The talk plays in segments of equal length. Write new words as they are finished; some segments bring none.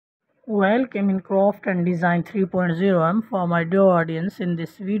Welcome in Craft and Design 3.0. I'm for my dear audience. In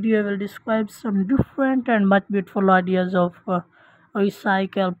this video, I will describe some different and much beautiful ideas of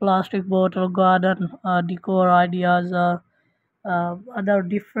recycle plastic bottle garden decor ideas, other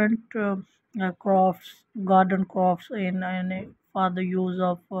different crafts, garden crafts in for the use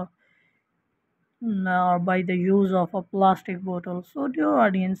of or by the use of a plastic bottle. So, dear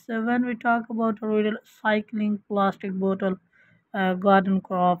audience, when we talk about recycling plastic bottle, garden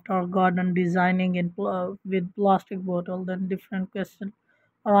craft or garden designing with plastic bottle, then different question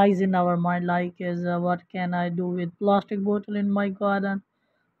arise in our mind like is what can I do with plastic bottle in my garden,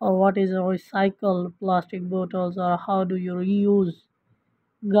 or what is a recycled plastic bottles, or how do you reuse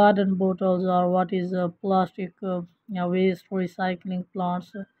garden bottles, or what is a plastic waste recycling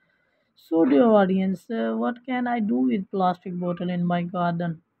plants. So, dear audience, what can I do with plastic bottle in my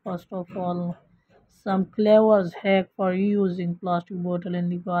garden? First of all, some clever hack for reusing plastic bottle in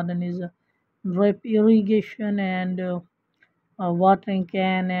the garden is drip irrigation and watering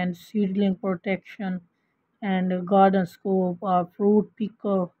can and seedling protection and garden scope, fruit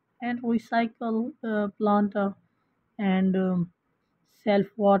picker and recycle planter and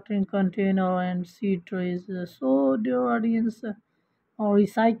self-watering container and seed trays. So, dear audience, or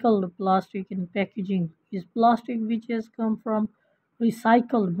recycled plastic in packaging is plastic which has come from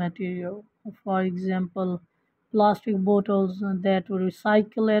recycled material. For example, plastic bottles that we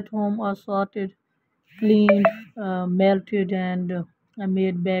recycle at home are sorted, cleaned, melted, and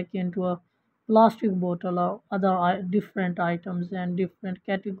made back into a plastic bottle or other different items and different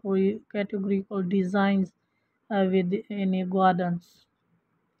categorical designs with in gardens.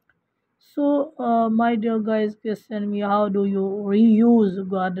 So, my dear guys, question me, how do you reuse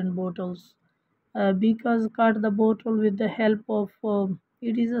garden bottles? Because cut the bottle with the help of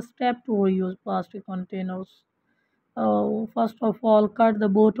it is a step to reuse plastic containers. First of all, cut the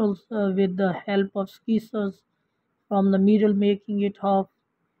bottles with the help of scissors from the middle, making it half,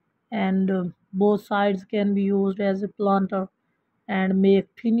 and both sides can be used as a planter and make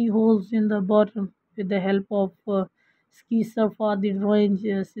tiny holes in the bottom with the help of skisser for the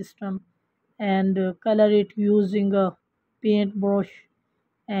drainage system, and color it using a paintbrush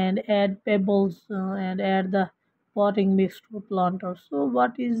and add pebbles and add the potting mix to planter. So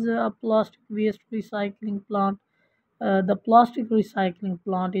what is a plastic waste recycling plant? The plastic recycling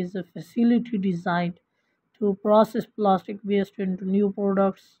plant is a facility designed to process plastic waste into new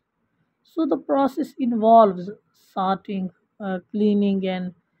products. So the process involves sorting, cleaning,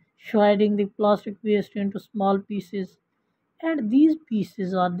 and shredding the plastic waste into small pieces. And these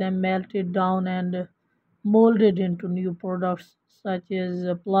pieces are then melted down and molded into new products such as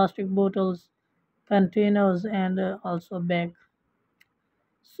plastic bottles, containers, and also bags.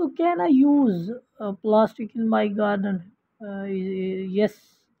 So, can I use plastic in my garden? Yes,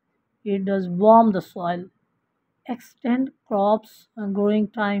 it does warm the soil, extend crops growing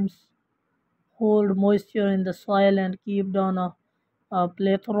times, hold moisture in the soil, and keep down a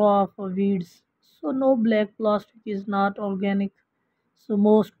plethora of weeds. So, no black plastic is not organic. So,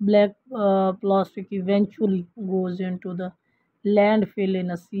 most black plastic eventually goes into the landfill in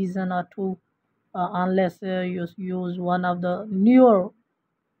a season or two, unless you use one of the newer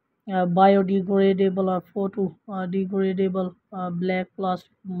biodegradable or photo degradable black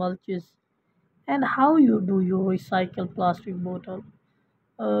plastic mulches. And how you recycle plastic bottle?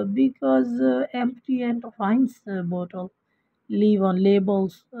 Because empty and rinse bottle leave on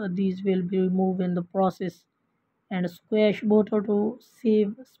labels. These will be removed in the process, and squash bottle to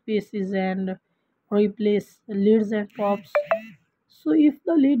save spaces and replace lids and tops. So if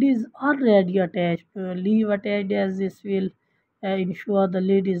the lid is already attached, leave attached, as this will ensure the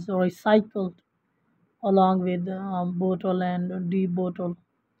lid is recycled along with bottle and the bottle.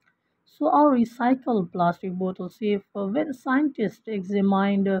 So our recycled plastic bottle safe. When scientists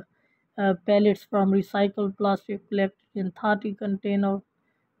examined pellets from recycled plastic collected in 30 containers,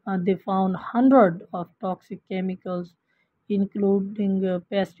 they found hundreds of toxic chemicals, including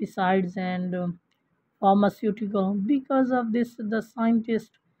pesticides and pharmaceutical. Because of this, the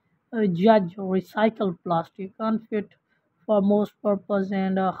scientists judge recycled plastic unfit for most purpose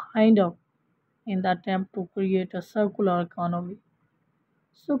and hinder in the attempt to create a circular economy.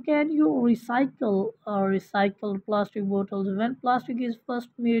 So, can you recycle plastic bottles? When plastic is first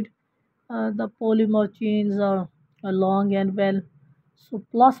made, the polymer chains are long and well, so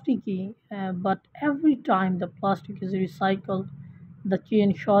plasticky. But every time the plastic is recycled, the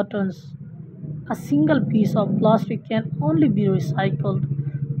chain shortens. A single piece of plastic can only be recycled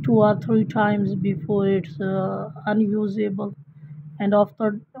two or three times before it's unusable, and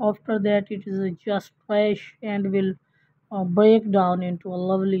after that it is just trash and will break down into a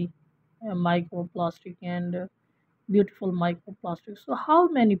lovely. microplastic and beautiful microplastics. So, how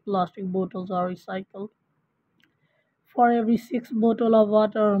many plastic bottles are recycled? For every six bottle of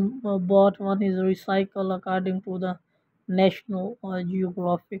water bought, one is recycled according to the National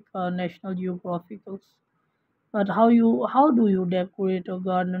Geographicals. But how do you decorate a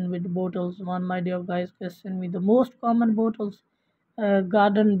garden with bottles? One, my dear guys, question me. The most common bottles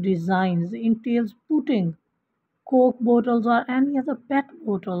garden designs entails putting Coke bottles or any other PET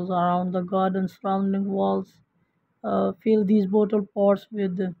bottles around the garden surrounding walls. Fill these bottle pots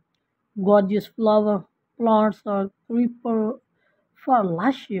with gorgeous flower plants or creeper for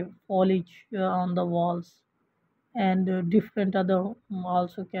lush foliage on the walls and different other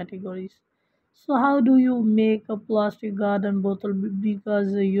also categories. So how do you make a plastic garden bottle?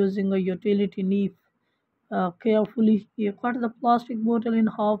 Because using a utility knife carefully, you cut the plastic bottle in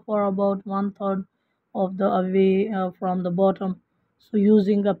half or about one third of the away from the bottom. So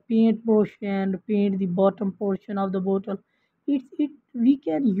using a paintbrush and paint the bottom portion of the bottle. It we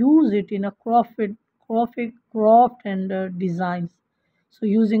can use it in a craft and designs. So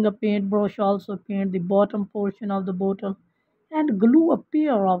using a paintbrush, also paint the bottom portion of the bottle and glue a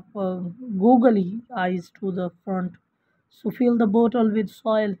pair of googly eyes to the front. So fill the bottle with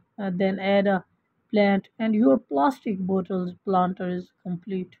soil, then add a plant, and your plastic bottles planter is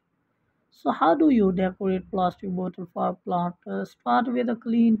complete. So how do you decorate plastic bottle for a plant? Start with a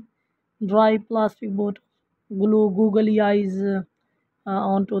clean, dry plastic bottle. Glue googly eyes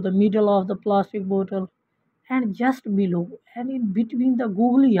onto the middle of the plastic bottle and just below and in between the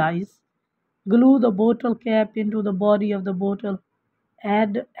googly eyes. Glue the bottle cap into the body of the bottle.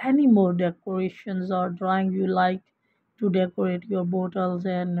 Add any more decorations or drawing you like to decorate your bottles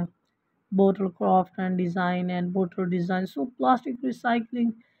and bottle craft and design and bottle design. So plastic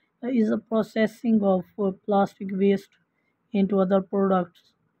recycling is a processing of plastic waste into other products,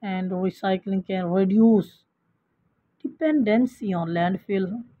 and recycling can reduce dependency on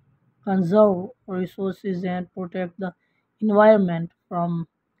landfill, conserve resources, and protect the environment from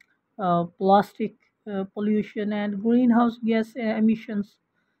plastic pollution and greenhouse gas emissions.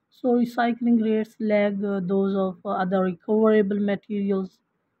 So recycling rates lag those of other recoverable materials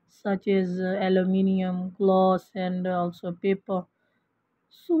such as aluminium, glass, and also paper.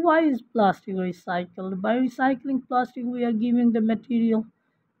 So why is plastic recycled? By recycling plastic, we are giving the material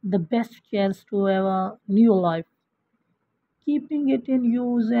the best chance to have a new life, keeping it in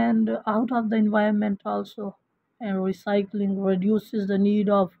use and out of the environment also. And recycling reduces the need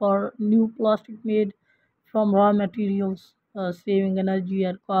of for new plastic made from raw materials, saving energy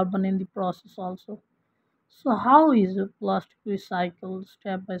and carbon in the process also. So how is a plastic recycled?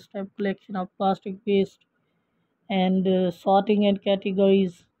 Step by step collection of plastic waste and sorting and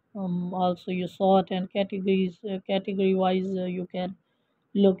categories. Also you sort and categories, category wise you can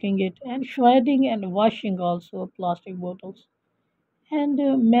looking it, and shredding and washing also plastic bottles, and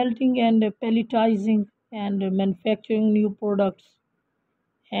melting and pelletizing and manufacturing new products,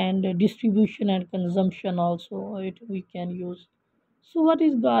 and distribution and consumption also it we can use. So what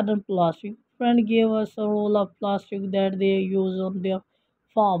is garden plastic? Friend gave us a roll of plastic that they use on their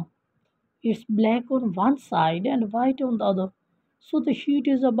farm. It's black on one side and white on the other. So the sheet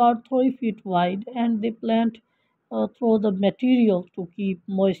is about 3 feet wide, and they plant through the material to keep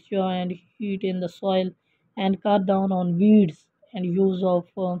moisture and heat in the soil and cut down on weeds and use of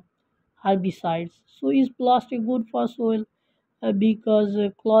herbicides. So is plastic good for soil? Because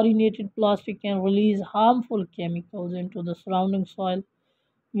chlorinated plastic can release harmful chemicals into the surrounding soil,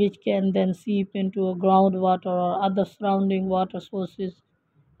 which can then seep into a groundwater or other surrounding water sources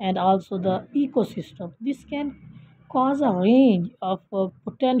and also the ecosystem. This can cause a range of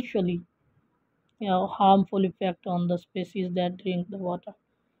potentially harmful effect on the species that drink the water.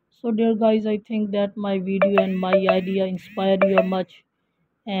 So, dear guys, I think that my video and my idea inspired you much,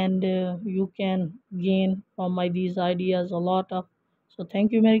 and you can gain from my these ideas a lot of. So,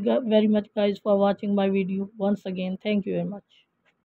 thank you very much, guys, for watching my video. Once again, thank you very much.